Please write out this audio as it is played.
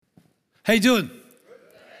How you doing?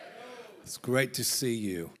 It's great to see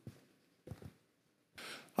you.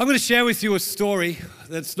 I'm going to share with you a story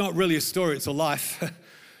that's not really a story, it's a life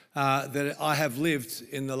that I have lived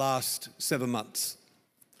in the last 7 months.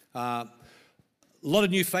 A lot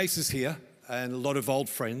of new faces here and a lot of old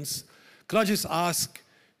friends. Could I just ask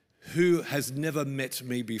who has never met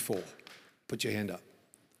me before? Put your hand up.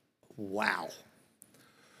 Wow.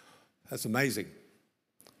 That's amazing.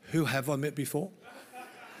 Who have I met before?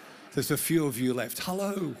 There's a few of you left.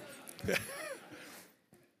 Hello.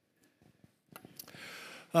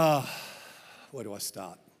 Where do I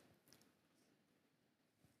start?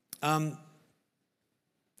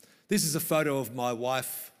 This is a photo of my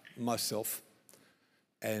wife, myself,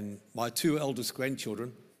 and my 2 eldest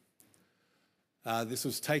grandchildren. This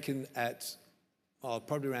was taken at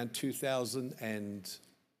probably around 2000 and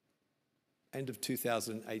end of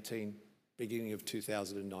 2018, beginning of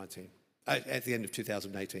 2019, at the end of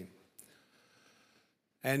 2018.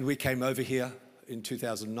 And we came over here in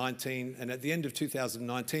 2019, and at the end of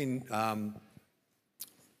 2019, I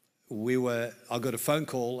got a phone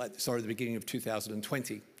call at the beginning of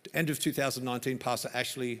 2020. End of 2019, Pastor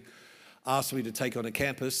Ashley asked me to take on a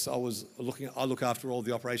campus. I look after all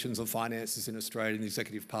the operations and finances in Australia, and the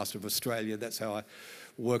executive pastor of Australia. That's how I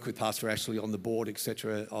work with Pastor Ashley on the board,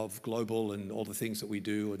 etc., of Global and all the things that we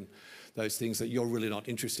do and those things that you're really not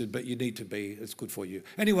interested, but you need to be. It's good for you.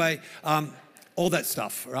 Anyway, all that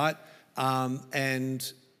stuff, right?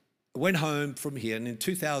 And I went home from here, and in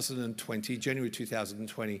 2020, January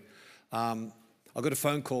 2020, I got a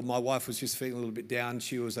phone call. My wife was just feeling a little bit down.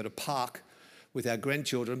 She was at a park with our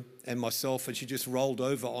grandchildren and myself, and she just rolled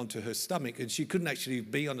over onto her stomach, and she couldn't actually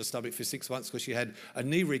be on the stomach for 6 months because she had a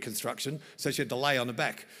knee reconstruction, so she had to lay on the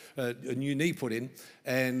back, a new knee put in,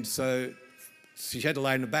 and so she had to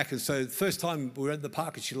lay on the back. And so the first time we were at the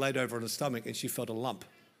park, and she laid over on her stomach, and she felt a lump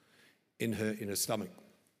in her stomach.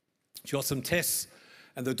 She got some tests,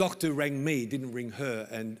 and the doctor rang me, didn't ring her,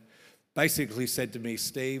 and basically said to me,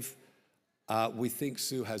 Steve, we think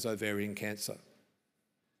Sue has ovarian cancer.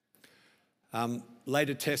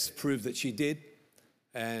 Later tests proved that she did,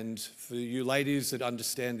 and for you ladies that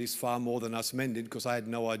understand this far more than us men did, because I had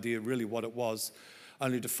no idea really what it was,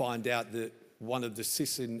 only to find out that one of the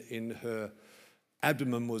cysts in her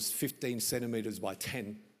abdomen was 15 centimetres by 10.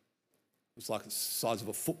 It was like the size of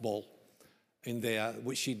a football in there,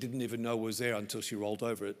 which she didn't even know was there until she rolled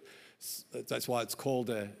over it. That's why it's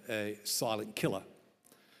called a silent killer.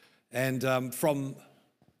 And from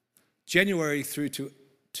January through to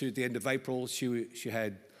the end of April, she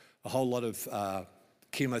had a whole lot of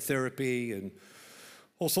chemotherapy and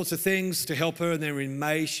all sorts of things to help her. And then in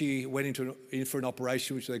May, she went in for an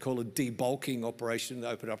operation, which they call a debulking operation. They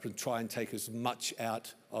open up and try and take as much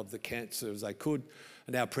out of the cancer as they could.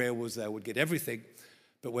 And our prayer was they would get everything.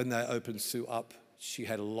 But when they opened Sue up, she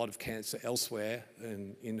had a lot of cancer elsewhere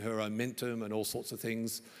and in her omentum and all sorts of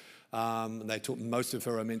things. And they took most of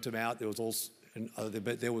her omentum out. There was also,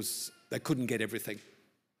 but they couldn't get everything.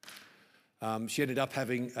 She ended up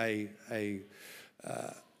having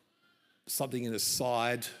something in her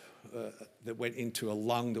side that went into a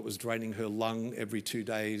lung that was draining her lung every 2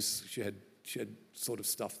 days. She had sort of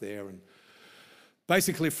stuff there, and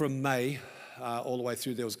basically from May all the way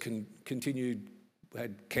through, there was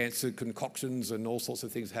had cancer concoctions and all sorts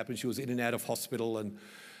of things happened. She was in and out of hospital, and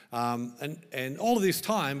all of this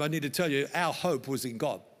time, I need to tell you, our hope was in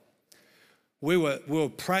God. We were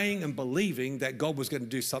praying and believing that God was going to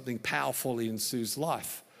do something powerful in Sue's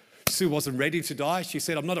life. Sue wasn't ready to die. She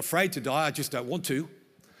said, I'm not afraid to die, I just don't want to.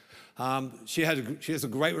 She has a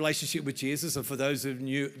great relationship with Jesus, and for those who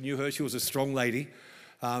knew her, she was a strong lady,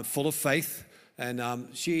 full of faith, and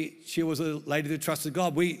she was a lady that trusted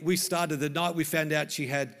God. We started the night we found out she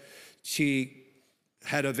had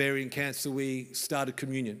ovarian cancer, we started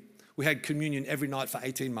communion. We had communion every night for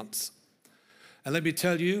 18 months. And let me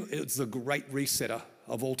tell you, it's the great resetter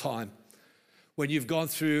of all time. When you go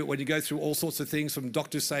through all sorts of things, from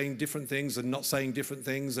doctors saying different things and not saying different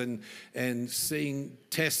things, and seeing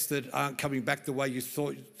tests that aren't coming back the way you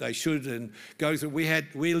thought they should, and going through,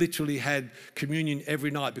 we literally had communion every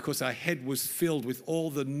night because our head was filled with all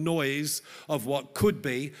the noise of what could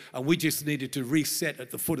be, and we just needed to reset at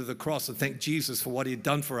the foot of the cross and thank Jesus for what he had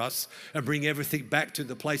done for us and bring everything back to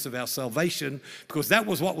the place of our salvation, because that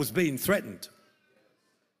was what was being threatened.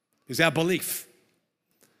 Is our belief.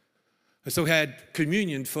 And so we had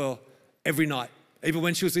communion for every night. Even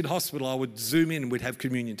when she was in hospital, I would zoom in and we'd have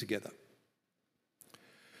communion together.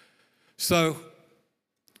 So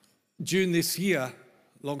June this year,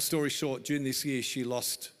 long story short, June this year, she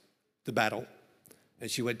lost the battle and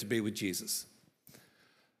she went to be with Jesus.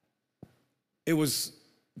 It was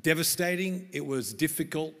devastating, it was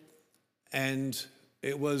difficult, and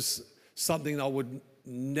it was something I would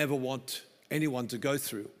never want anyone to go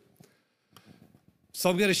through. So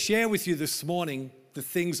I'm going to share with you this morning the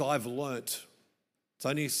things I've learnt. It's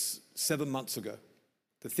only 7 months ago.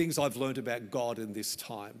 The things I've learnt about God in this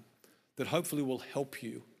time that hopefully will help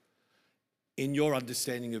you in your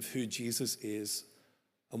understanding of who Jesus is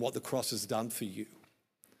and what the cross has done for you.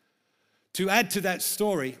 To add to that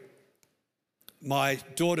story, my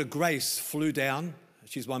daughter Grace flew down.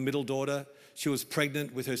 She's my middle daughter. She was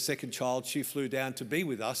pregnant with her second child. She flew down to be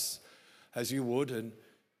with us, as you would. And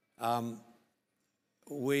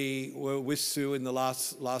we were with Sue in the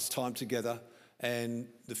last time together. And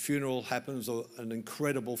the funeral happened. It was an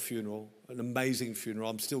incredible funeral, an amazing funeral.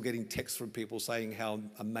 I'm still getting texts from people saying how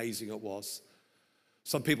amazing it was.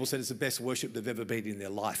 Some people said it's the best worship they've ever been in their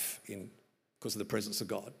life because of the presence of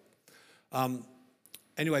God.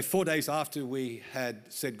 Anyway, 4 days after we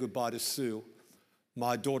had said goodbye to Sue,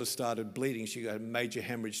 my daughter started bleeding. She got a major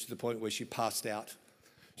hemorrhage to the point where she passed out.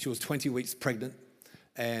 She was 20 weeks pregnant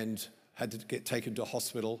and had to get taken to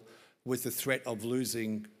hospital with the threat of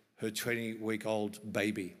losing her 20-week-old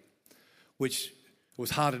baby, which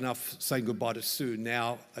was hard enough saying goodbye to Sue.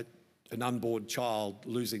 Now, an unborn child,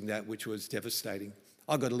 losing that, which was devastating.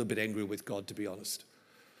 I got a little bit angry with God, to be honest.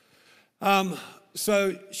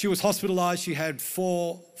 So she was hospitalized. She had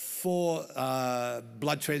four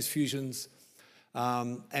blood transfusions.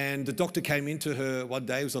 And the doctor came into her one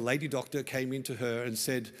day. It was a lady doctor, came into her and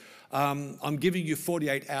said, I'm giving you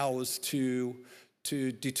 48 hours to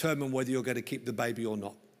determine whether you're going to keep the baby or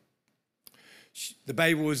not. The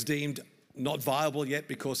baby was deemed not viable yet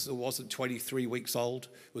because it wasn't 23 weeks old.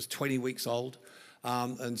 It was 20 weeks old.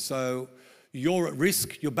 And so you're at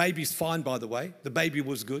risk. Your baby's fine, by the way. The baby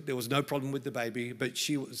was good. There was no problem with the baby, but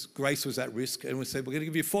Grace was at risk. And we said, we're going to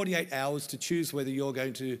give you 48 hours to choose whether you're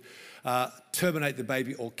going to terminate the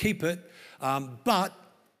baby or keep it. But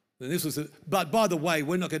by the way,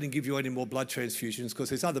 we're not going to give you any more blood transfusions because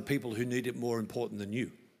there's other people who need it more important than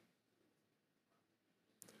you.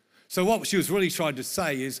 So what she was really trying to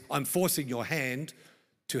say is, I'm forcing your hand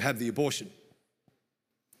to have the abortion.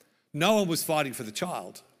 No one was fighting for the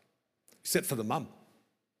child, except for the mum.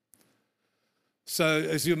 So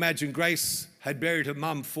as you imagine, Grace had buried her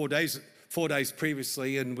mum 4 days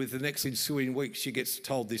previously, and with the next ensuing week, she gets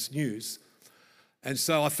told this news. And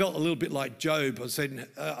so I felt a little bit like Job. I said,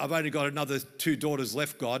 I've only got another 2 daughters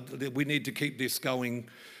left, God. We need to keep this going.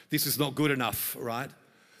 This is not good enough, right?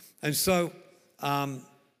 And so,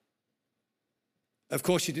 of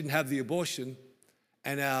course, she didn't have the abortion,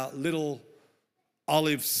 and our little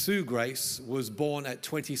Olive Sue Grace was born at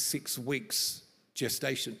 26 weeks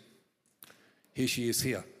gestation. Here she is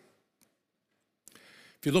here.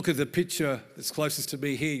 If you look at the picture that's closest to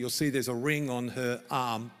me here, you'll see there's a ring on her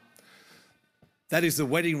arm. That is the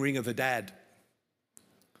wedding ring of her dad,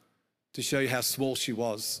 to show you how small she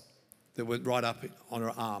was, that went right up on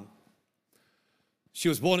her arm. She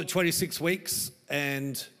was born at 26 weeks,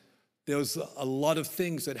 and there was a lot of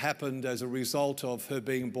things that happened as a result of her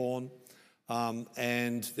being born,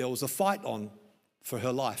 and there was a fight on for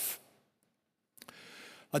her life.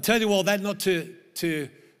 I tell you all that not to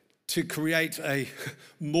create a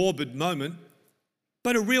morbid moment,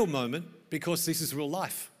 but a real moment, because this is real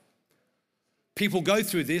life. People go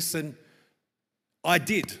through this, and I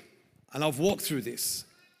did, and I've walked through this.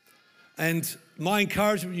 And my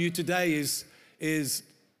encouragement to you today is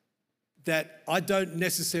that I don't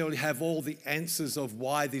necessarily have all the answers of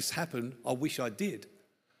why this happened. I wish I did.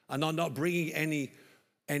 And I'm not bringing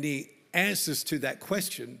any answers to that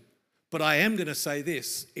question, but I am going to say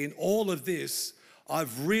this. In all of this,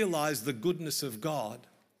 I've realized the goodness of God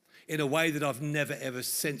in a way that I've never ever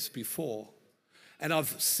sensed before. And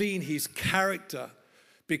I've seen his character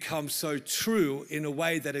become so true in a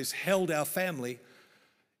way that has held our family.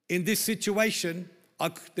 In this situation,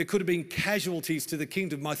 there could have been casualties to the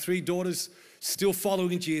kingdom. My 3 daughters still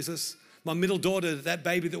following Jesus. My middle daughter, that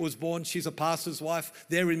baby that was born, she's a pastor's wife.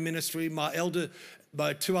 They're in ministry. My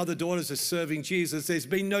 2 other daughters are serving Jesus. There's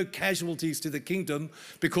been no casualties to the kingdom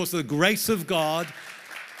because of the grace of God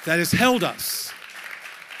that has held us.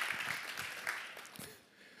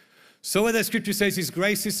 So when that scripture says his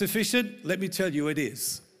grace is sufficient, let me tell you it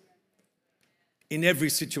is. In every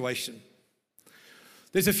situation.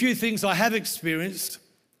 There's a few things I have experienced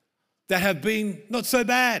that have been not so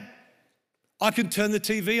bad. I can turn the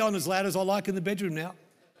TV on as loud as I like in the bedroom now.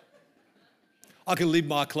 I can leave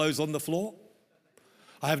my clothes on the floor.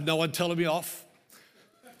 I have no one telling me off.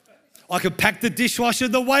 I can pack the dishwasher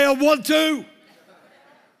the way I want to,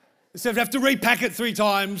 instead of have to repack it 3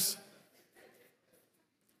 times.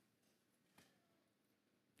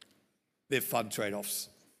 They're fun trade-offs.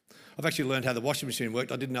 I've actually learned how the washing machine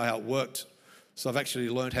worked. I didn't know how it worked. So I've actually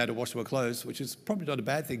learned how to wash my clothes, which is probably not a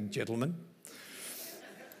bad thing, gentlemen.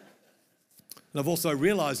 And I've also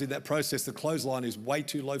realised in that process the clothesline is way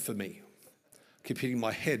too low for me. I keep hitting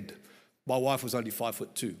my head. My wife was only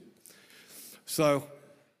 5'2". So,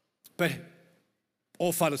 but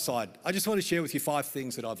all fun aside, I just want to share with you 5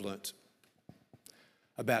 things that I've learnt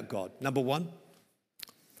about God. Number 1,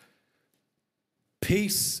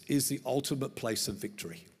 peace is the ultimate place of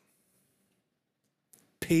victory.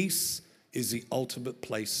 Peace is the ultimate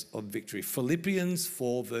place of victory. Philippians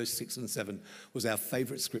 4, verse 6 and 7 was our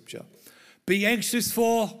favourite scripture. Be anxious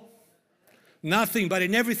for nothing, but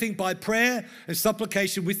in everything by prayer and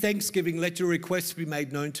supplication with thanksgiving, let your requests be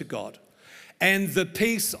made known to God. And the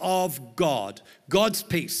peace of God, God's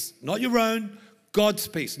peace, not your own, God's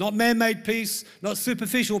peace, not man-made peace, not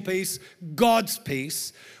superficial peace, God's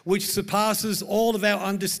peace, which surpasses all of our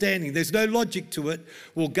understanding. There's no logic to it,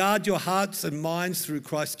 will guard your hearts and minds through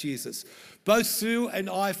Christ Jesus. Both Sue and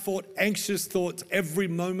I fought anxious thoughts every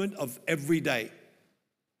moment of every day.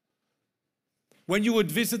 When you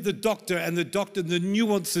would visit the doctor and the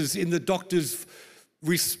nuances in the doctor's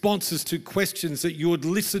responses to questions that you would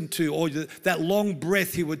listen to, or that long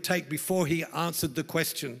breath he would take before he answered the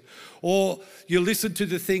question, or you listen to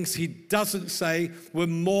the things he doesn't say were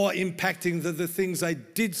more impacting than the things they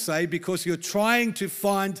did say, because you're trying to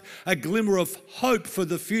find a glimmer of hope for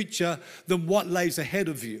the future than what lays ahead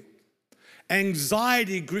of you.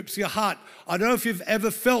 Anxiety grips your heart. I don't know if you've ever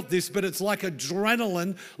felt this, but it's like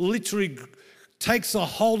adrenaline literally takes a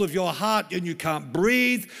hold of your heart and you can't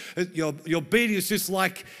breathe. Your beating is just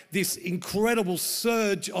like this incredible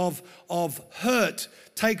surge of hurt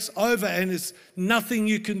takes over, and there's nothing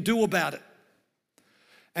you can do about it.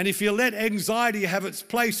 And if you let anxiety have its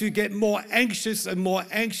place, you get more anxious and more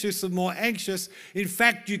anxious and more anxious. In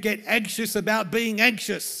fact, you get anxious about being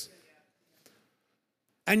anxious.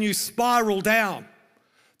 And you spiral down.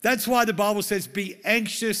 That's why the Bible says, be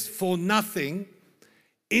anxious for nothing.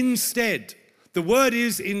 Instead, the word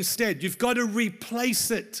is instead. You've got to replace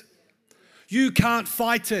it. You can't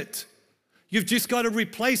fight it. You've just got to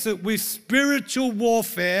replace it with spiritual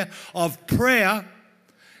warfare of prayer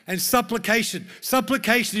and supplication.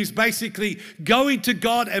 Supplication is basically going to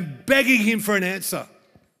God and begging Him for an answer.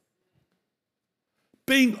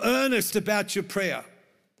 Being earnest about your prayer.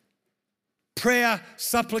 Prayer,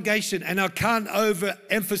 supplication, and I can't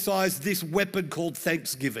overemphasize this weapon called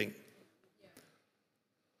thanksgiving.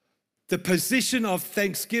 The position of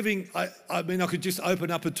thanksgiving, I mean, I could just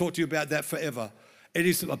open up and talk to you about that forever. It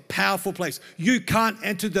is a powerful place. You can't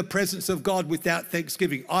enter the presence of God without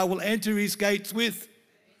thanksgiving. I will enter His gates with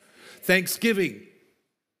thanksgiving.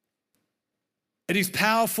 It is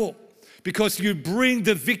powerful because you bring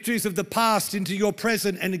the victories of the past into your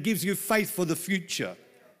present, and it gives you faith for the future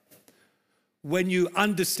when you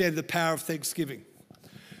understand the power of thanksgiving.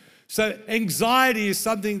 So anxiety is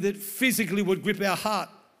something that physically would grip our heart.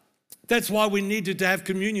 That's why we needed to have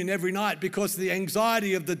communion every night, because the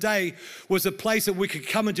anxiety of the day was a place that we could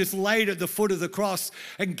come and just lay it at the foot of the cross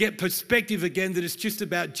and get perspective again, that it's just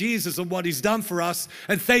about Jesus and what He's done for us,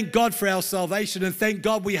 and thank God for our salvation, and thank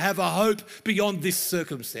God we have a hope beyond this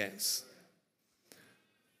circumstance.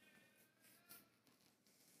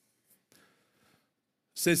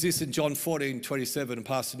 It says this in John 14:27, and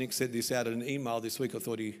Pastor Nick sent this out in an email this week. I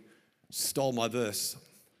thought he stole my verse.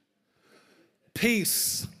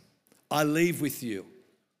 Peace I leave with you.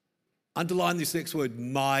 Underline this next word,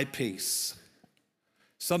 my peace.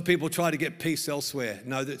 Some people try to get peace elsewhere.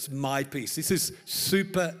 No, that's my peace. This is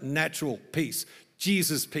supernatural peace.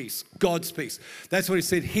 Jesus' peace, God's peace. That's what He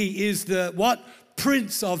said. He is the what?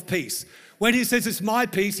 Prince of Peace. When He says it's my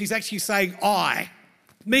peace, He's actually saying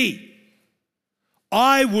me.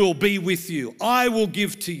 I will be with you. I will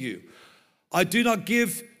give to you. I do not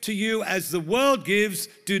give to you as the world gives.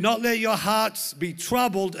 Do not let your hearts be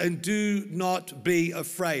troubled, and do not be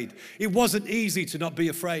afraid. It wasn't easy to not be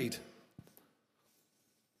afraid.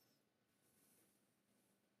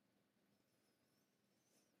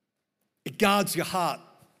 It guards your heart.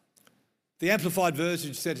 The Amplified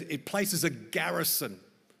Version said it places a garrison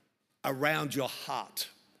around your heart.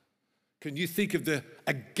 Can you think of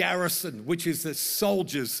a garrison, which is the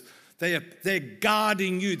soldiers? They're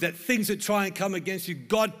guarding you, that things that try and come against you,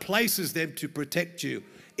 God places them to protect you,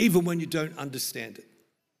 even when you don't understand it.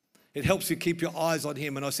 It helps you keep your eyes on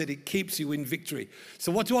Him. And I said it keeps you in victory.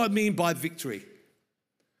 So what do I mean by victory?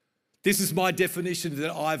 This is my definition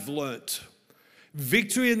that I've learnt.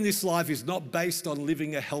 Victory in this life is not based on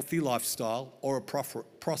living a healthy lifestyle or a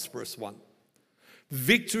prosperous one.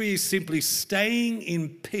 Victory is simply staying in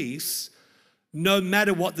peace no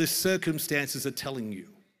matter what the circumstances are telling you.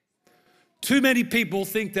 Too many people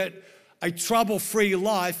think that a trouble-free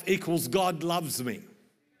life equals God loves me.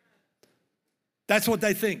 That's what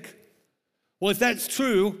they think. Well, if that's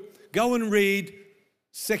true, go and read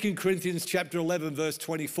 2 Corinthians chapter 11, verse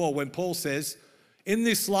 24, when Paul says, in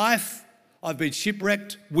this life, I've been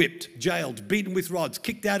shipwrecked, whipped, jailed, beaten with rods,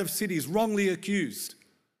 kicked out of cities, wrongly accused.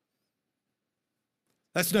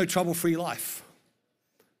 That's no trouble-free life.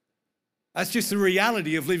 That's just the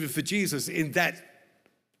reality of living for Jesus in that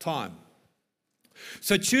time.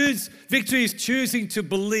 So victory is choosing to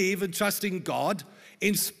believe and trust in God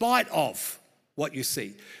in spite of what you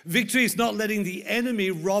see. Victory is not letting the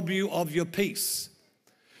enemy rob you of your peace.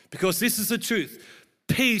 Because this is the truth.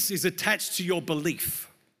 Peace is attached to your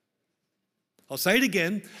belief. I'll say it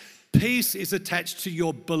again. Peace is attached to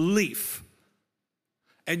your belief.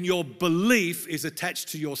 And your belief is attached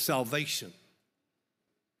to your salvation.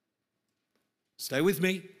 Stay with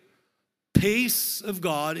me. Peace of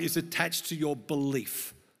God is attached to your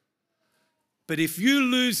belief. But if you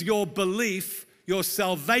lose your belief, your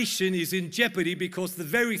salvation is in jeopardy, because the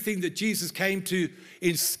very thing that Jesus came to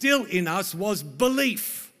instill in us was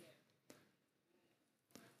belief.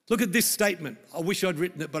 Look at this statement. I wish I'd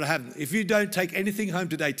written it, but I haven't. If you don't take anything home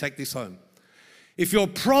today, take this home. If your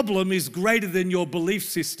problem is greater than your belief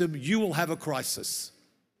system, you will have a crisis.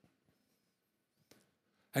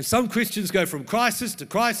 And some Christians go from crisis to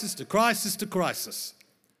crisis to crisis to crisis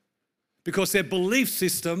because their belief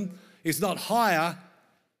system is not higher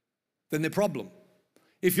than their problem.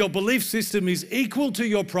 If your belief system is equal to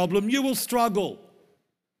your problem, you will struggle.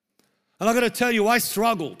 And I've got to tell you, I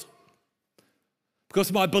struggled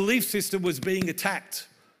because my belief system was being attacked.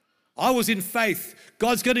 I was in faith.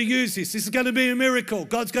 God's going to use this. This is going to be a miracle.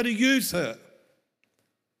 God's going to use her.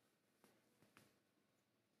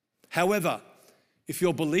 However, if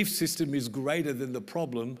your belief system is greater than the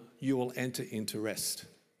problem, you will enter into rest.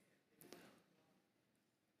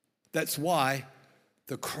 That's why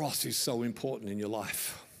the cross is so important in your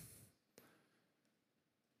life.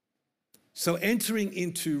 So entering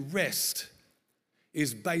into rest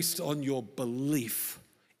is based on your belief.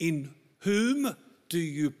 In whom do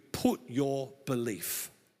you put your belief?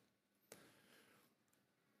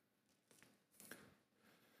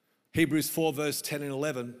 Hebrews 4 verse 10 and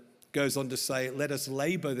 11 goes on to say, let us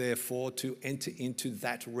labor therefore to enter into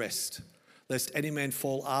that rest, lest any man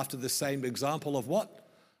fall after the same example of what?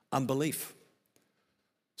 Unbelief.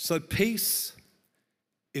 So peace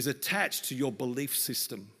is attached to your belief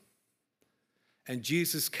system. And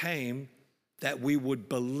Jesus came that we would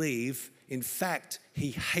believe. In fact,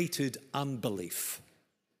 he hated unbelief.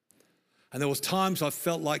 And there was times I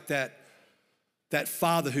felt like that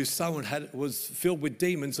father whose son was filled with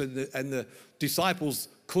demons, and the disciples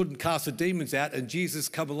couldn't cast the demons out, and Jesus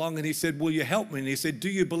come along and he said, will you help me? And he said, do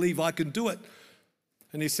you believe I can do it?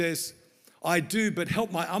 And he says, I do, but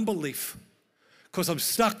help my unbelief, because I'm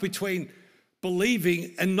stuck between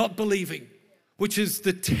believing and not believing, which is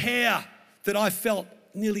the tear that I felt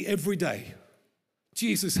nearly every day.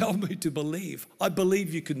 Jesus, help me to believe. I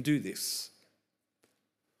believe you can do this.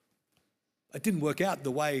 It didn't work out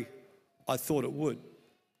the way I thought it would.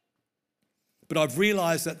 But I've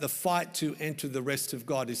realized that the fight to enter the rest of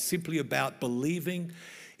God is simply about believing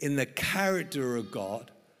in the character of God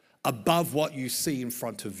above what you see in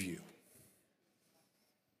front of you.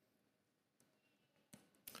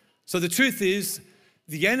 So the truth is,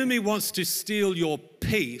 the enemy wants to steal your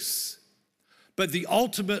peace, but the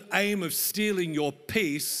ultimate aim of stealing your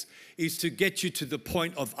peace is to get you to the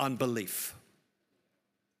point of unbelief.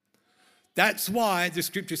 That's why the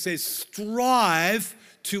scripture says, strive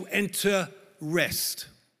to enter rest.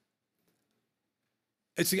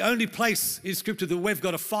 It's the only place in scripture that we've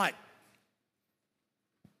got to fight.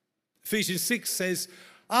 Ephesians 6 says,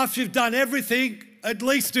 after you've done everything, at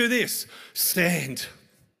least do this, stand.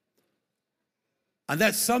 And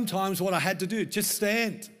that's sometimes what I had to do, just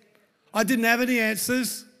stand. I didn't have any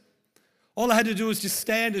answers. All I had to do was just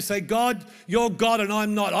stand and say, God, you're God and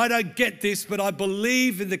I'm not. I don't get this, but I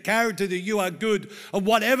believe in the character that you are good. And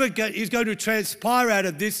whatever is going to transpire out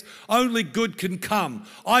of this, only good can come.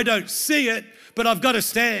 I don't see it, but I've got to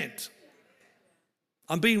stand.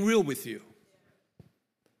 I'm being real with you.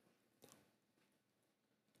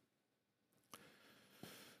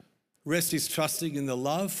 Rest is trusting in the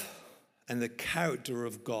love and the character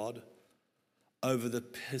of God over the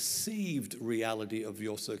perceived reality of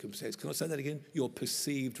your circumstance. Can I say that again? Your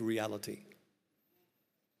perceived reality.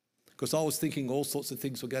 because I was thinking all sorts of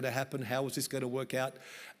things were going to happen. How was this going to work out?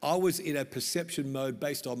 I was in a perception mode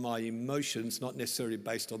based on my emotions, not necessarily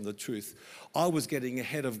based on the truth. I was getting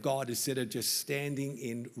ahead of God instead of just standing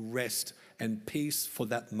in rest and peace for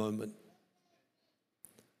that moment.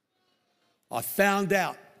 I found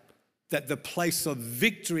out that the place of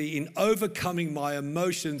victory in overcoming my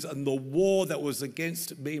emotions and the war that was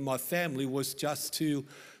against me and my family was just to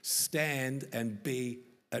stand and be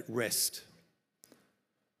at rest.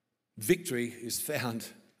 Victory is found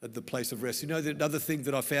at the place of rest. You know, another thing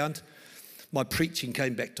that I found? My preaching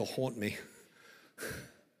came back to haunt me.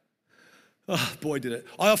 Oh, boy, did it.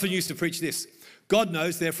 I often used to preach this: God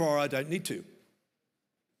knows, therefore I don't need to.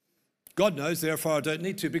 God knows, therefore I don't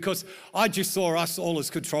need to, because I just saw us all as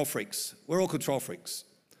control freaks. We're all control freaks.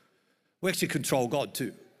 We actually control God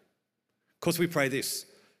too. Because we pray this: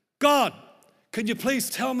 God, can you please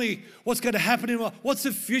tell me what's going to happen in what's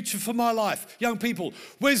the future for my life? Young people,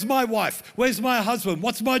 where's my wife? Where's my husband?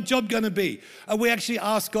 What's my job going to be? And we actually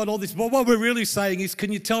ask God all this. But what we're really saying is, can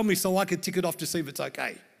you tell me so I can tick it off to see if it's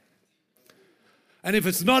okay? And if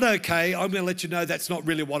it's not okay, I'm going to let you know that's not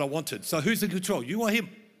really what I wanted. So who's in control, you or him?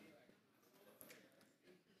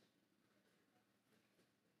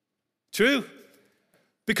 True?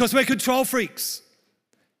 Because we're control freaks.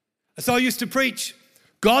 So I used to preach,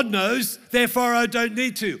 God knows, therefore I don't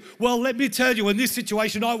need to. Well, let me tell you, in this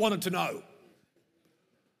situation, I wanted to know.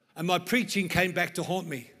 And my preaching came back to haunt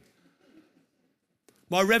me.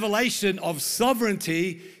 My revelation of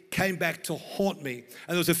sovereignty came back to haunt me. And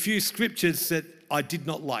there was a few scriptures that I did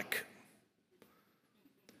not like.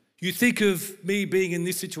 You think of me being in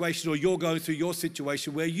this situation, or you're going through your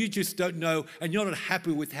situation where you just don't know and you're not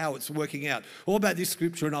happy with how it's working out. What about this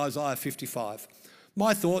scripture in Isaiah 55?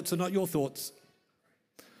 My thoughts are not your thoughts.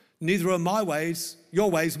 Neither are my ways,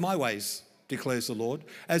 your ways, my ways, declares the Lord.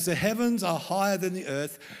 As the heavens are higher than the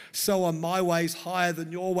earth, so are my ways higher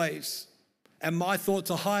than your ways. And my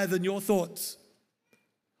thoughts are higher than your thoughts.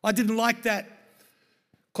 I didn't like that,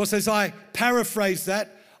 because as I paraphrased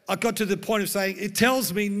that, I got to the point of saying, it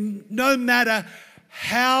tells me no matter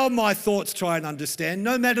how my thoughts try and understand,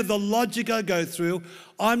 no matter the logic I go through,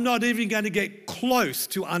 I'm not even going to get close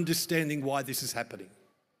to understanding why this is happening.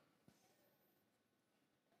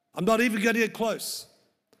 I'm not even going to get close.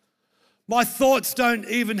 My thoughts don't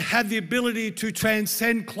even have the ability to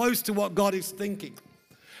transcend close to what God is thinking.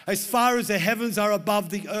 As far as the heavens are above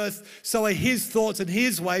the earth, so are his thoughts and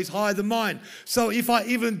his ways higher than mine. So if I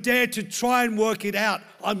even dare to try and work it out,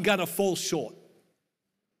 I'm going to fall short.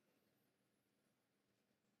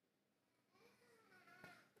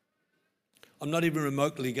 I'm not even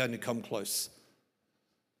remotely going to come close.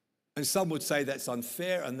 And some would say that's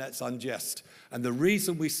unfair and that's unjust. And the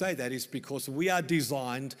reason we say that is because we are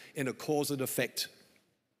designed in a cause and effect.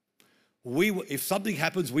 If something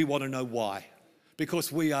happens, we want to know why. Because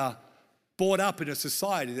we are brought up in a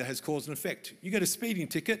society that has cause and effect. You get a speeding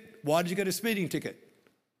ticket. Why did you get a speeding ticket?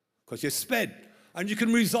 Because you sped. And you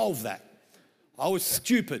can resolve that. I was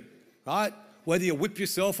stupid, right? Whether you whip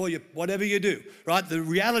yourself or whatever you do, right? The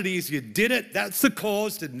reality is you did it. That's the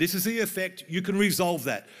cause, and this is the effect. You can resolve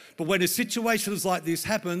that. But when a situation like this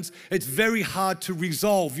happens, it's very hard to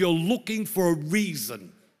resolve. You're looking for a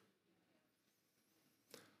reason.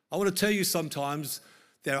 I want to tell you, sometimes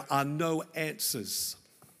there are no answers.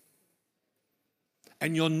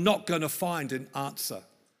 And you're not going to find an answer,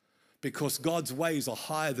 because God's ways are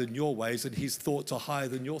higher than your ways and his thoughts are higher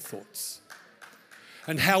than your thoughts.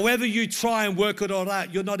 And however you try and work it all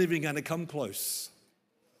out, you're not even going to come close.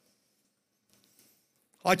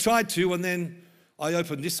 I tried to, and then I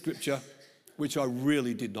opened this scripture, which I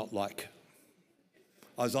really did not like.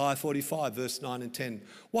 Isaiah 45, verse 9 and 10.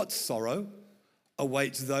 What sorrow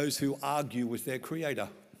awaits those who argue with their creator?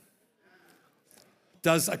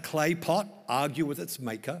 Does a clay pot argue with its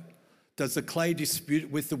maker? Does the clay dispute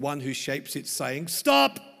with the one who shapes it, saying,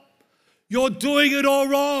 "Stop, you're doing it all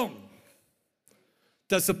wrong"?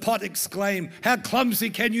 Does the pot exclaim, "How clumsy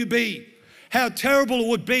can you be? How terrible it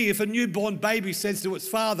would be if a newborn baby says to its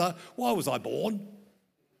father, 'Why was I born?'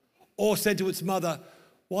 Or said to its mother,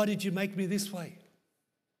 'Why did you make me this way?'"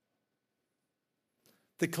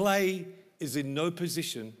 The clay is in no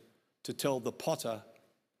position to tell the potter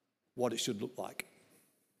what it should look like.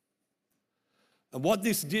 And what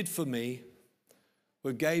this did for me,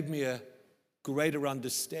 it gave me a greater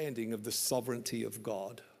understanding of the sovereignty of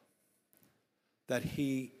God. That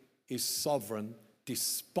he is sovereign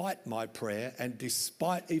despite my prayer and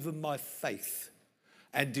despite even my faith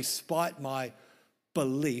and despite my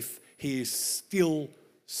belief, he is still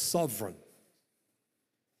sovereign.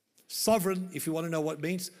 Sovereign, if you want to know what it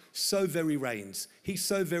means, so very reigns. He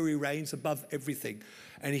so very reigns above everything.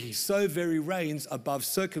 And he so very reigns above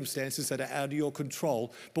circumstances that are out of your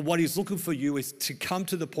control. But what he's looking for you is to come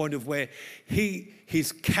to the point of where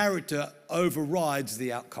his character overrides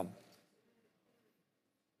the outcome.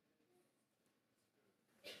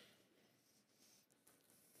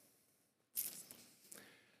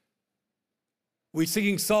 We're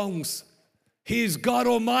singing songs. He is God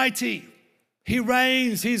Almighty. He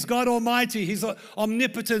reigns. He's God Almighty. His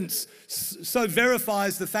omnipotence so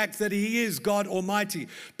verifies the fact that he is God Almighty.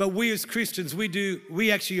 But we as Christians,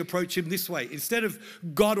 we actually approach him this way. Instead of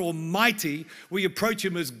God Almighty, we approach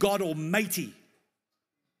him as God Almighty.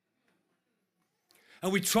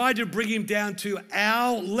 And we try to bring him down to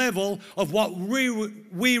our level of what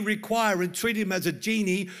we require and treat him as a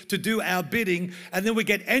genie to do our bidding. And then we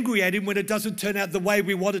get angry at him when it doesn't turn out the way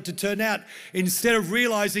we want it to turn out. Instead of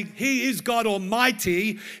realizing he is God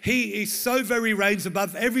Almighty, he is so very reigns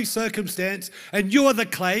above every circumstance. And you are the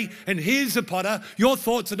clay and he's the potter. Your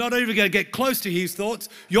thoughts are not even going to get close to his thoughts.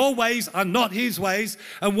 Your ways are not his ways.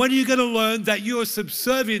 And when are you going to learn that you are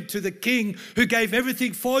subservient to the King who gave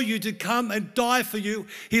everything for you to come and die for you?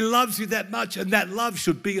 He loves you that much, and that love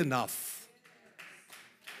should be enough.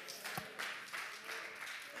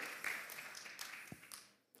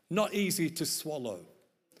 Not easy to swallow,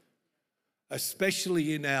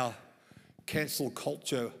 especially in our cancel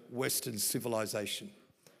culture, Western civilization,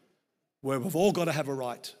 where we've all got to have a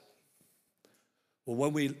right. Well,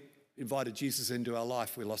 when we invited Jesus into our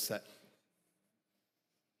life, we lost that.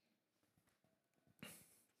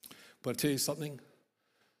 But I'll tell you something.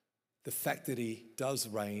 The fact that he does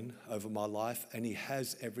reign over my life and he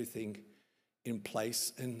has everything in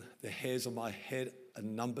place and the hairs on my head are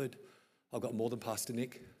numbered. I've got more than Pastor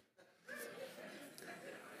Nick.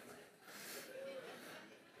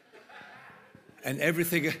 And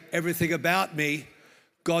everything about me,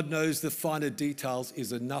 God knows the finer details,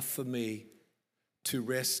 is enough for me to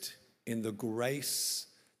rest in the grace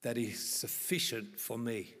that is sufficient for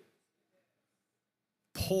me.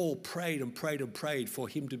 Paul prayed and prayed and prayed for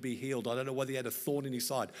him to be healed. I don't know whether he had a thorn in his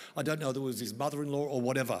side. I don't know whether it was his mother-in-law or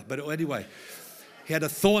whatever. But anyway, he had a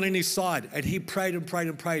thorn in his side and he prayed and prayed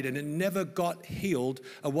and prayed and it never got healed.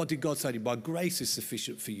 And what did God say to him? My grace is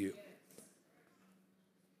sufficient for you.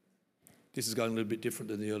 This is going a little bit different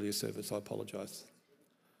than the earlier service. I apologize.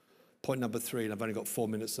 Point number 3, and I've only got 4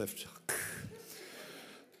 minutes left.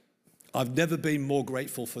 I've never been more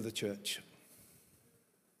grateful for the church.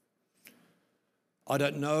 I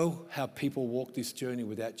don't know how people walk this journey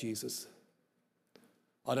without Jesus.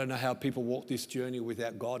 I don't know how people walk this journey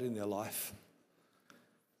without God in their life.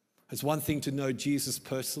 It's one thing to know Jesus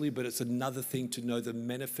personally, but it's another thing to know the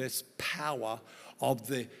manifest power of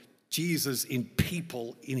the Jesus in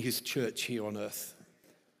people in his church here on earth.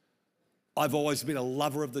 I've always been a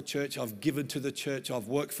lover of the church. I've given to the church. I've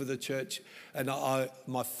worked for the church. And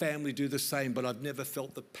my family do the same, but I've never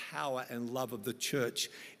felt the power and love of the church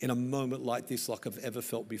in a moment like this like I've ever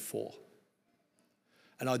felt before.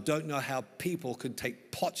 And I don't know how people can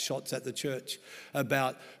take pot shots at the church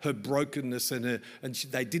about her brokenness and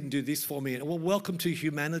they didn't do this for me. Well, welcome to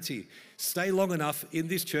humanity. Stay long enough in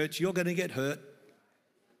this church, you're going to get hurt.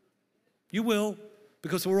 You will,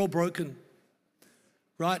 because we're all broken.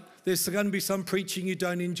 Right? There's going to be some preaching you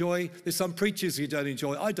don't enjoy. There's some preachers you don't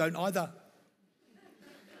enjoy. I don't either.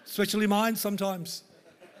 Especially mine sometimes.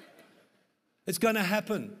 It's going to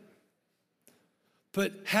happen.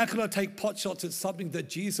 But how can I take pot shots at something that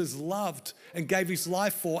Jesus loved and gave his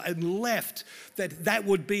life for and left, that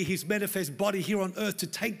would be his manifest body here on earth to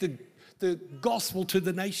take the gospel to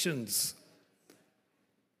the nations?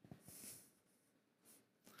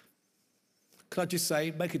 Can I just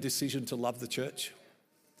say, make a decision to love the church.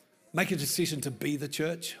 Make a decision to be the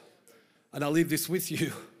church. And I'll leave this with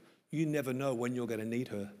you. You never know when you're going to need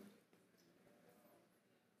her.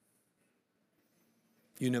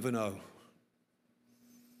 You never know.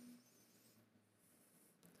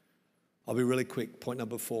 I'll be really quick. Point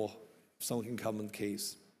number 4. If someone can come with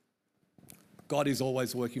keys. God is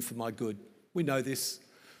always working for my good. We know this.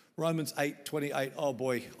 Romans 8:28. Oh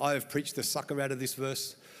boy, I have preached the sucker out of this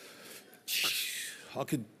verse.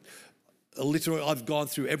 I've gone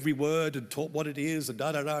through every word and taught what it is and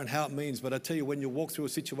and how it means. But I tell you, when you walk through a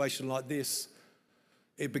situation like this,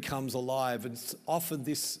 it becomes alive. And often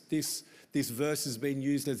this verse has been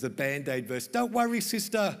used as a Band-Aid verse. Don't worry,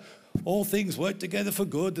 sister. All things work together for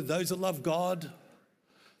good to those that love God.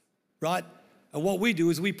 Right? And what we do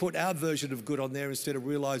is we put our version of good on there instead of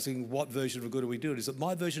realizing what version of good are we doing. Is it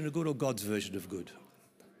my version of good or God's version of good?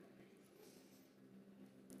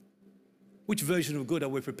 Which version of good are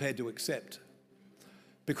we prepared to accept?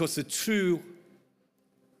 Because the true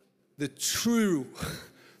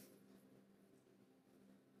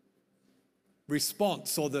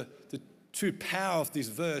response, or the true power of this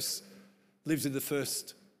verse, lives in the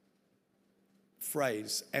first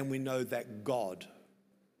phrase. And we know that God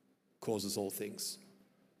causes all things.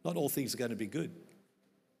 Not all things are going to be good.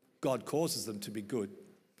 God causes them to be good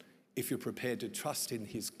if you're prepared to trust in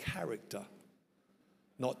his character,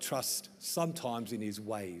 not trust sometimes in his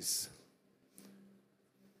ways.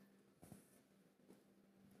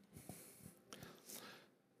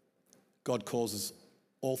 God causes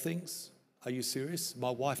all things. Are you serious?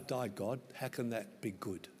 My wife died, God. How can that be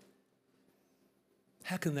good?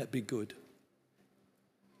 How can that be good?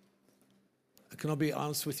 Can I be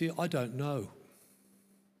honest with you? I don't know.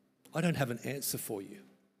 I don't have an answer for you.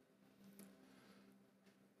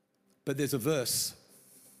 But there's a verse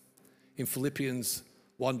in Philippians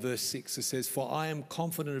 1 verse 6 that says, "For I am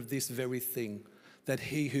confident of this very thing, that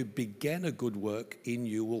he who began a good work in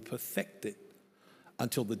you will perfect it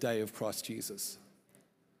until the day of Christ Jesus."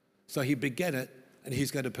 So he began it and he's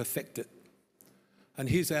going to perfect it. And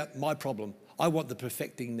here's my problem. I want the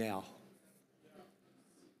perfecting now.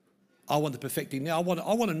 I want the perfecting now. I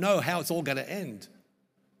want to know how it's all going to end.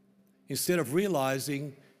 Instead of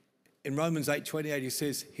realizing in Romans 8:28, he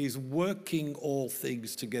says, he's working all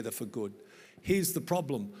things together for good. Here's the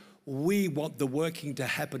problem. We want the working to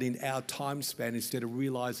happen in our time span instead of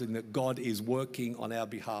realizing that God is working on our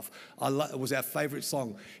behalf. It was our favorite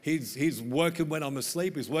song. He's working when I'm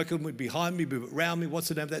asleep. He's working behind me, around me. What's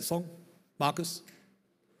the name of that song, Marcus?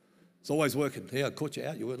 It's always working. Yeah, I caught you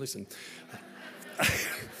out. You weren't listening.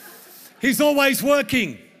 He's always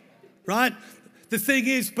working, right? The thing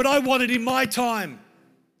is, but I want it in my time.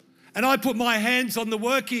 And I put my hands on the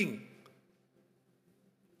working.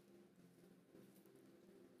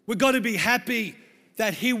 We've got to be happy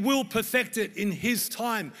that he will perfect it in his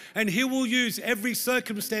time. And he will use every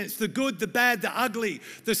circumstance, the good, the bad, the ugly,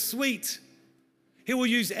 the sweet. He will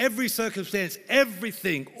use every circumstance,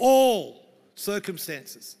 everything, all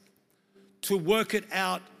circumstances to work it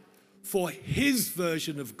out for his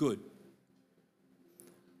version of good.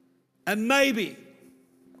 And maybe,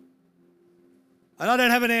 and I don't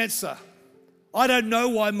have an answer, I don't know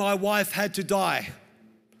why my wife had to die.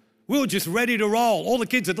 We were just ready to roll. All the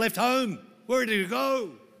kids had left home. We're ready to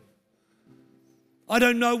go. I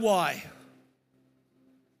don't know why.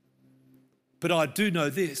 But I do know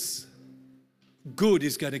this. Good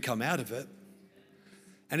is going to come out of it.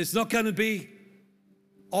 And it's not going to be,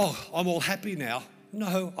 oh, I'm all happy now.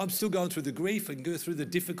 No, I'm still going through the grief and go through the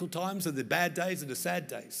difficult times and the bad days and the sad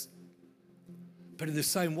days. But in the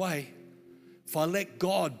same way, if I let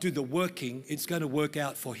God do the working, it's going to work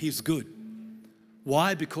out for his good.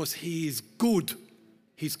 Why? Because he is good.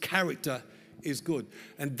 His character is good.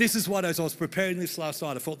 And this is what, as I was preparing this last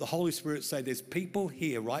night, I felt the Holy Spirit say, there's people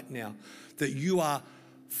here right now that you are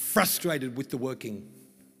frustrated with the working.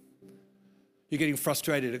 You're getting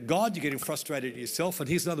frustrated at God, you're getting frustrated at yourself, and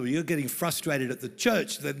here's another one, you're getting frustrated at the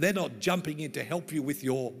church that they're not jumping in to help you with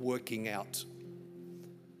your working out.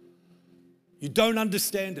 You don't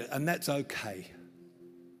understand it, and that's okay.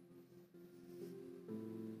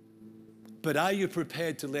 But are you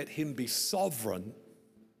prepared to let him be sovereign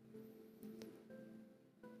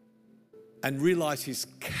and realize his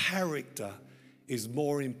character is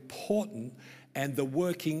more important, and the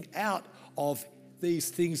working out of these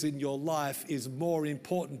things in your life is more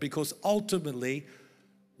important, because ultimately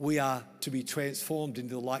we are to be transformed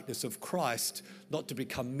into the likeness of Christ, not to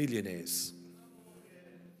become millionaires.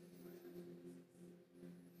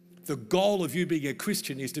 The goal of you being a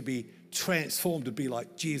Christian is to be transformed to be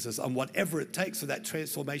like Jesus, and whatever it takes for that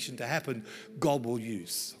transformation to happen, God will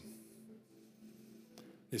use.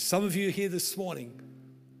 There's some of you here this morning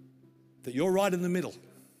that you're right in the middle,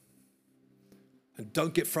 and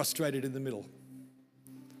don't get frustrated in the middle.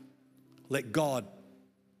 Let God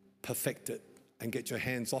perfect it and get your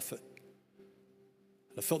hands off it.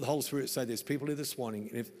 And I felt the Holy Spirit say there's people here this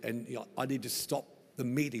morning, and I need to stop the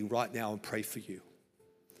meeting right now and pray for you.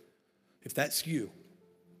 If that's you,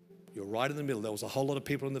 you're right in the middle. There was a whole lot of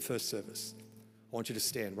people in the first service. I want you to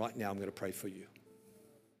stand right now. I'm going to pray for you.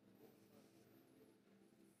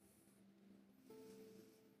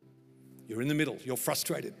 You're in the middle. You're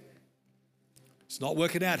frustrated. It's not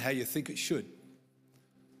working out how you think it should.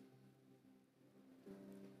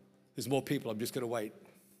 There's more people. I'm just going to wait.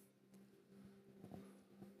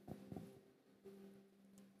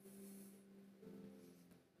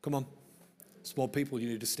 Come on. There's more people. You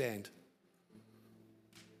need to stand.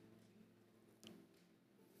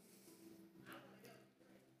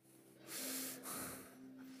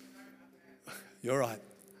 You're right.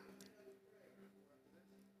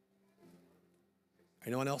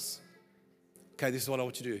 Anyone else? Okay, this is what I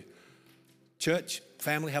want you to do. Church,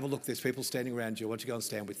 family, have a look. There's people standing around you. I want you to go and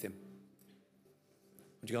stand with them.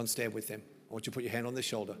 I want you to go and stand with them. I want you to put your hand on their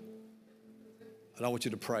shoulder. And I want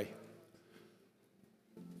you to pray.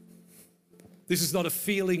 This is not a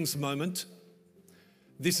feelings moment.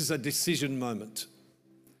 This is a decision moment.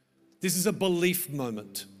 This is a belief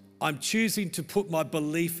moment. I'm choosing to put my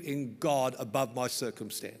belief in God above my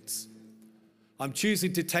circumstance. I'm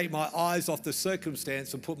choosing to take my eyes off the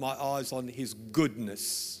circumstance and put my eyes on His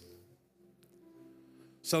goodness.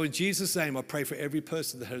 So in Jesus' name, I pray for every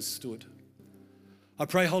person that has stood. I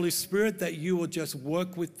pray, Holy Spirit, that you will just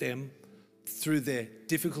work with them through their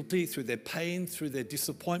difficulty, through their pain, through their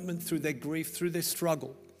disappointment, through their grief, through their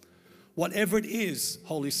struggle. Whatever it is,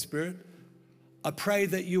 Holy Spirit, I pray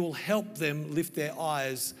that you will help them lift their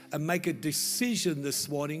eyes and make a decision this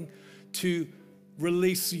morning to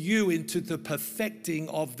release you into the perfecting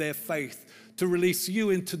of their faith, to release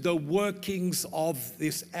you into the workings of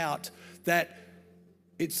this out, that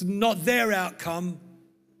it's not their outcome,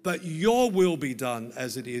 but your will be done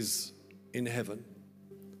as it is in heaven.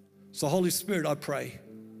 So Holy Spirit, I pray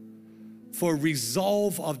for a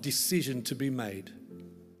resolve of decision to be made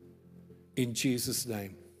in Jesus'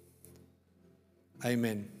 name.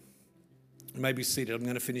 Amen. You may be seated. I'm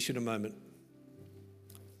going to finish in a moment.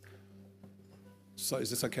 So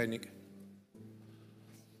is this okay, Nick?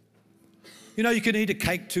 You know, you can eat a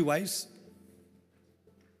cake two ways.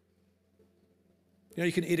 You know,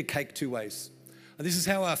 you can eat a cake two ways. And this is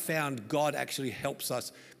how I found God actually helps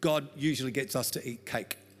us. God usually gets us to eat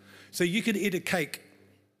cake. So you can eat a cake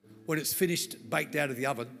when it's finished, baked out of the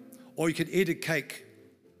oven, or you can eat a cake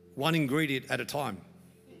one ingredient at a time.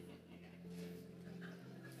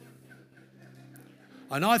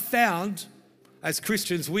 And I found, as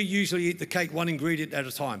Christians, we usually eat the cake one ingredient at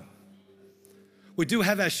a time. We do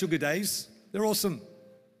have our sugar days. They're awesome.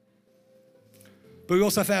 But we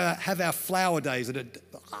also have our flour days.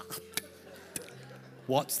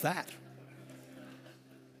 What's that?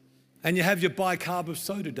 And you have your bicarb of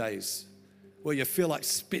soda days where you feel like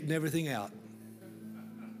spitting everything out.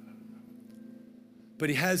 But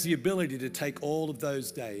He has the ability to take all of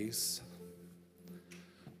those days,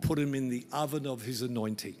 put them in the oven of His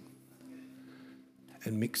anointing,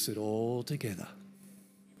 and mix it all together.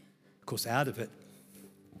 Of course, out of it,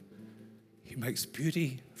 He makes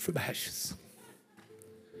beauty from ashes.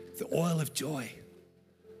 The oil of joy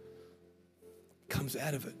comes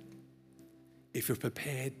out of it if you're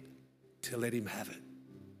prepared to let Him have it.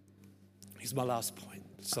 Here's my last point.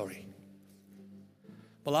 Sorry.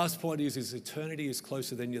 My last point is eternity is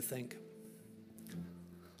closer than you think.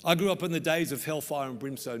 I grew up in the days of hellfire and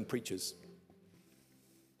brimstone preachers.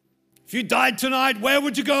 If you died tonight, where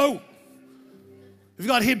would you go? If you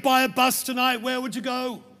got hit by a bus tonight, where would you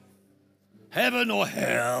go? Heaven or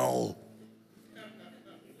hell?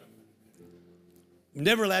 I'm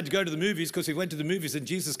never allowed to go to the movies because if you went to the movies and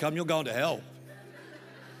Jesus come, you're going to hell.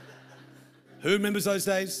 Who remembers those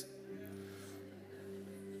days?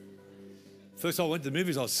 First time I went to the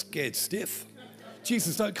movies, I was scared stiff.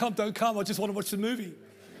 Jesus, don't come. I just want to watch the movie.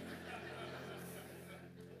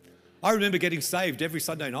 I remember getting saved every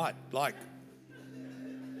Sunday night.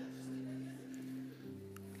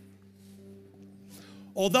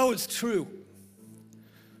 Although it's true,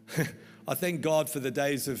 I thank God for the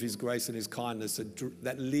days of His grace and His kindness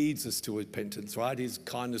that leads us to repentance, right? His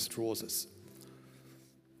kindness draws us.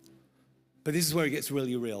 But this is where it gets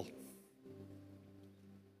really real.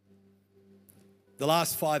 The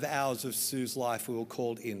last 5 hours of Sue's life, we were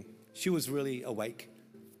called in. She was really awake.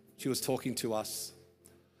 She was talking to us.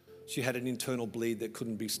 She had an internal bleed that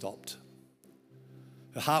couldn't be stopped.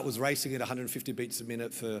 Her heart was racing at 150 beats a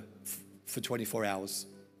minute for 24 hours.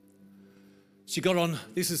 She got on,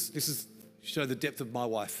 this is show the depth of my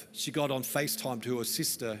wife. She got on FaceTime to her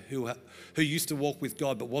sister who used to walk with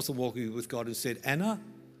God but wasn't walking with God and said, Anna,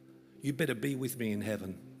 you better be with me in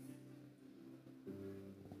heaven.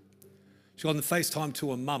 She got on the FaceTime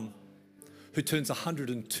to her mum who turns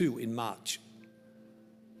 102 in March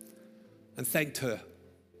and thanked her.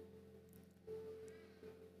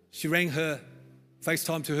 She rang her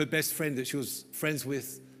FaceTime to her best friend that she was friends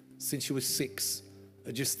with since she was 6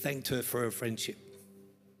 and just thanked her for her friendship.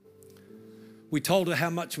 We told her how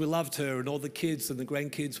much we loved her and all the kids and the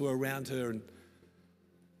grandkids were around her, and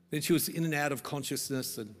then she was in and out of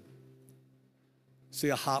consciousness and see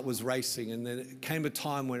her heart was racing, and then it came a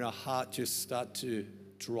time when her heart just started to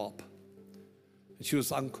drop. And she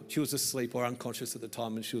was asleep or unconscious at the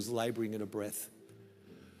time, and she was laboring in her breath.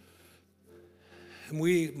 And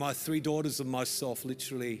we, my 3 daughters and myself,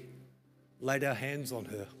 literally laid our hands on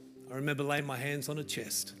her. I remember laying my hands on her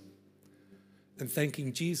chest and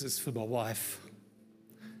thanking Jesus for my wife,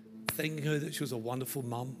 thanking her that she was a wonderful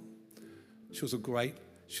mum. She was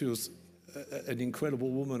an incredible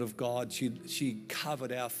woman of God. She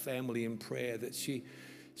covered our family in prayer, that she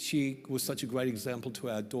was such a great example to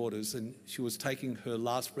our daughters, and she was taking her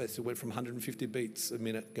last breath. It went from 150 beats a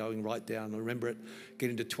minute going right down. I remember it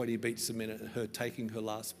getting to 20 beats a minute and her taking her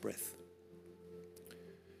last breath.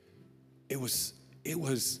 It was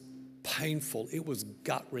painful. It was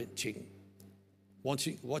gut-wrenching.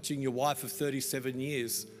 Watching your wife of 37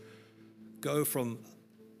 years go from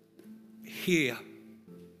here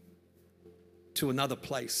to another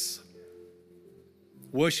place.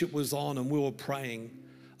 Worship was on and we were praying.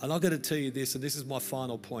 And I've got to tell you this, and this is my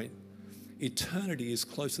final point. Eternity is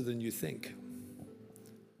closer than you think.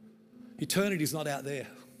 Eternity is not out there.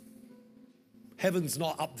 Heaven's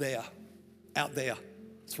not up there, out there.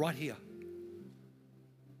 It's right here.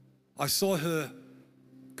 I saw her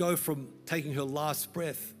go from taking her last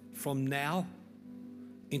breath from now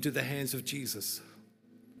into the hands of Jesus,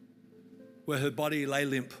 where her body lay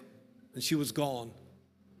limp and she was gone.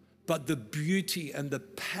 But the beauty and the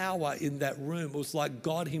power in that room was like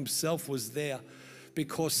God himself was there,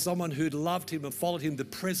 because someone who'd loved him and followed him, the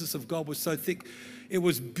presence of God was so thick. It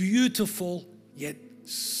was beautiful, yet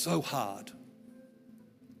so hard.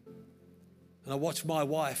 And I watched my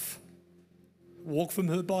wife walk from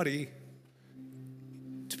her body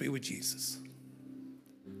to be with Jesus.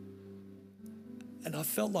 And I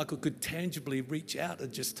felt like I could tangibly reach out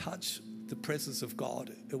and just touch the presence of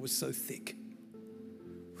God. It was so thick.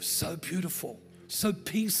 It was so beautiful, so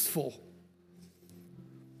peaceful.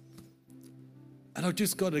 And I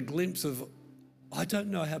just got a glimpse of, I don't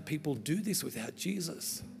know how people do this without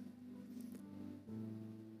Jesus.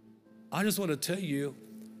 I just want to tell you,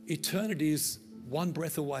 eternity is one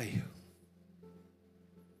breath away.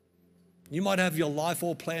 You might have your life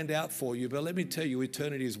all planned out for you, but let me tell you,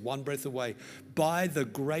 eternity is one breath away. By the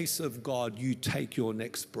grace of God, you take your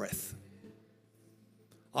next breath.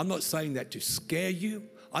 I'm not saying that to scare you.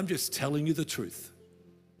 I'm just telling you the truth.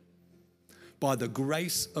 By the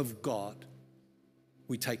grace of God,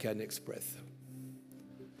 we take our next breath.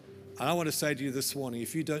 And I want to say to you this morning,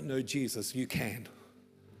 if you don't know Jesus, you can.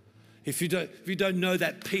 If you don't know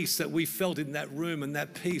that peace that we felt in that room and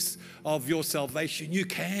that peace of your salvation, you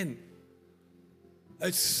can.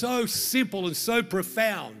 It's so simple and so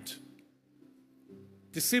profound.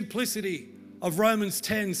 The simplicity of Romans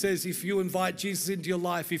 10 says if you invite Jesus into your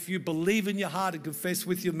life, if you believe in your heart and confess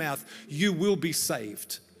with your mouth, you will be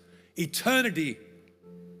saved. Eternity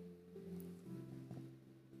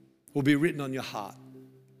will be written on your heart.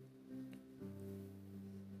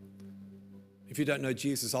 If you don't know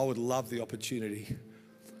Jesus, I would love the opportunity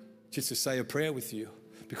just to say a prayer with you.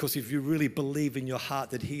 Because if you really believe in your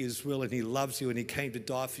heart that he is real and he loves you and he came to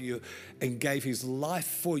die for you and gave his life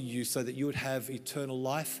for you so that you would have eternal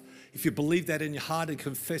life, if you believe that in your heart and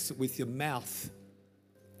confess it with your mouth,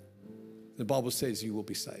 the Bible says you will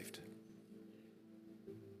be saved.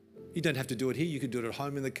 You don't have to do it here. You can do it at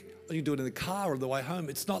home, you can do it in the car on the way home.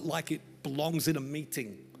 It's not like it belongs in a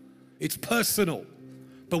meeting. It's personal.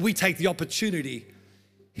 But we take the opportunity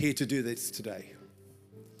here to do this today.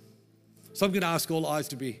 So I'm going to ask all eyes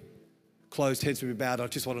to be closed, heads to be bowed. I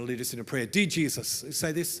just want to lead us in a prayer. Dear Jesus,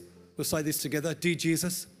 say this. We'll say this together. Dear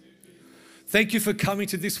Jesus, thank you for coming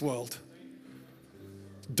to this world,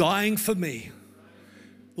 dying for me,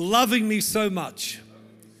 loving me so much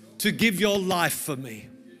to give your life for me.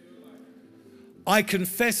 I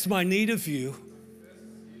confess my need of you.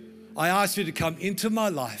 I ask you to come into my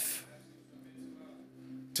life,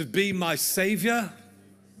 to be my Savior,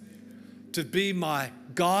 to be my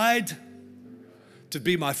guide, to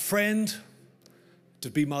be my friend, to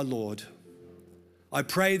be my Lord. I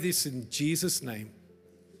pray this in Jesus' name.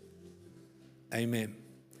 Amen.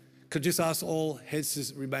 Could just ask all heads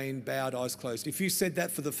to remain bowed, eyes closed. If you said that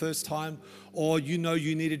for the first time, or you know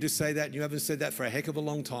you needed to say that and you haven't said that for a heck of a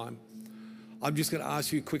long time, I'm just going to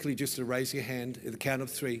ask you quickly just to raise your hand at the count of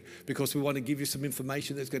 3, because we want to give you some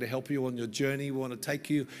information that's going to help you on your journey. We want to take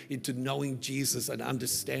you into knowing Jesus and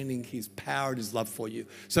understanding his power and his love for you.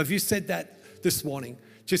 So if you said that this morning,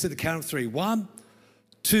 just at the count of 3, 1,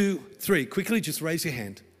 2, 3, quickly just raise your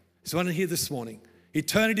hand. So I want to hear this morning.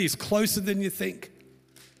 Eternity is closer than you think.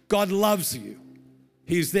 God loves you.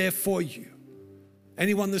 He's there for you.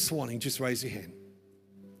 Anyone this morning, just raise your hand.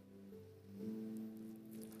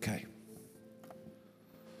 Okay.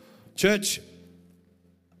 Church,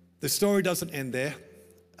 the story doesn't end there,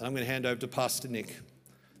 and I'm going to hand over to Pastor Nick.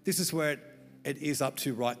 This is where it is up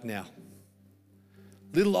to right now.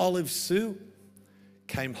 Little Olive Sue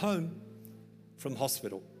came home from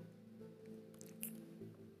hospital.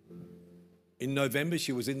 in November.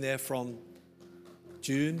 She was in there from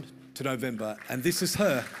June to November, and this is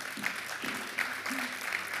her.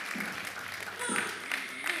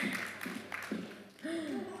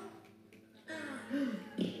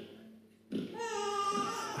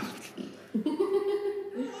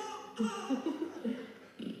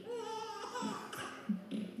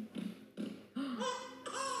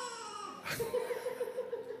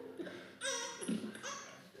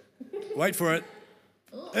 Wait for it.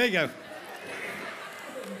 There you go.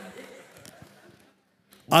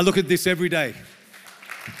 I look at this every day.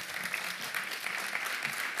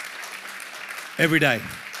 Every day.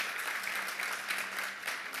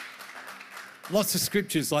 Lots of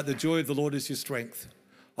scriptures like the joy of the Lord is your strength.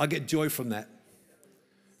 I get joy from that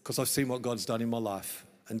because I've seen what God's done in my life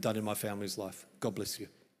and done in my family's life. God bless you.